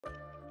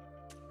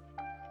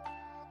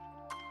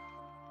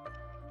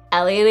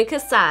Elian and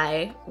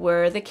Cassai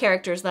were the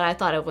characters that I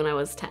thought of when I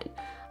was 10.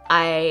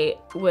 I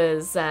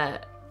was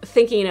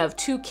thinking of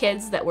two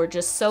kids that were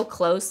just so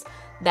close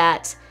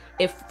that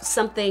if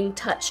something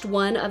touched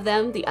one of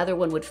them, the other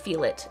one would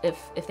feel it.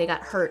 If they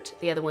got hurt,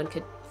 the other one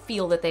could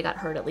feel that they got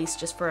hurt, at least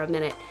just for a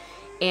minute.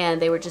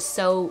 And they were just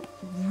so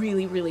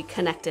really, really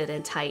connected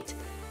and tight.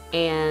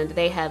 And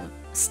they have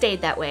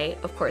stayed that way,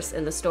 of course,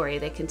 in the story.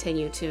 They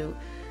continue to,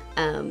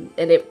 and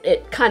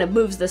it kind of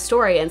moves the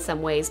story in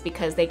some ways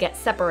because they get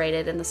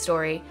separated in the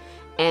story,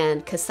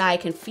 and Cassai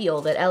can feel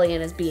that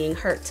Elian is being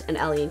hurt, and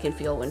Elian can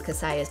feel when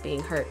Cassai is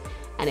being hurt,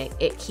 and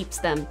it keeps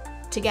them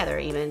together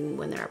even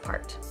when they're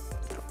apart.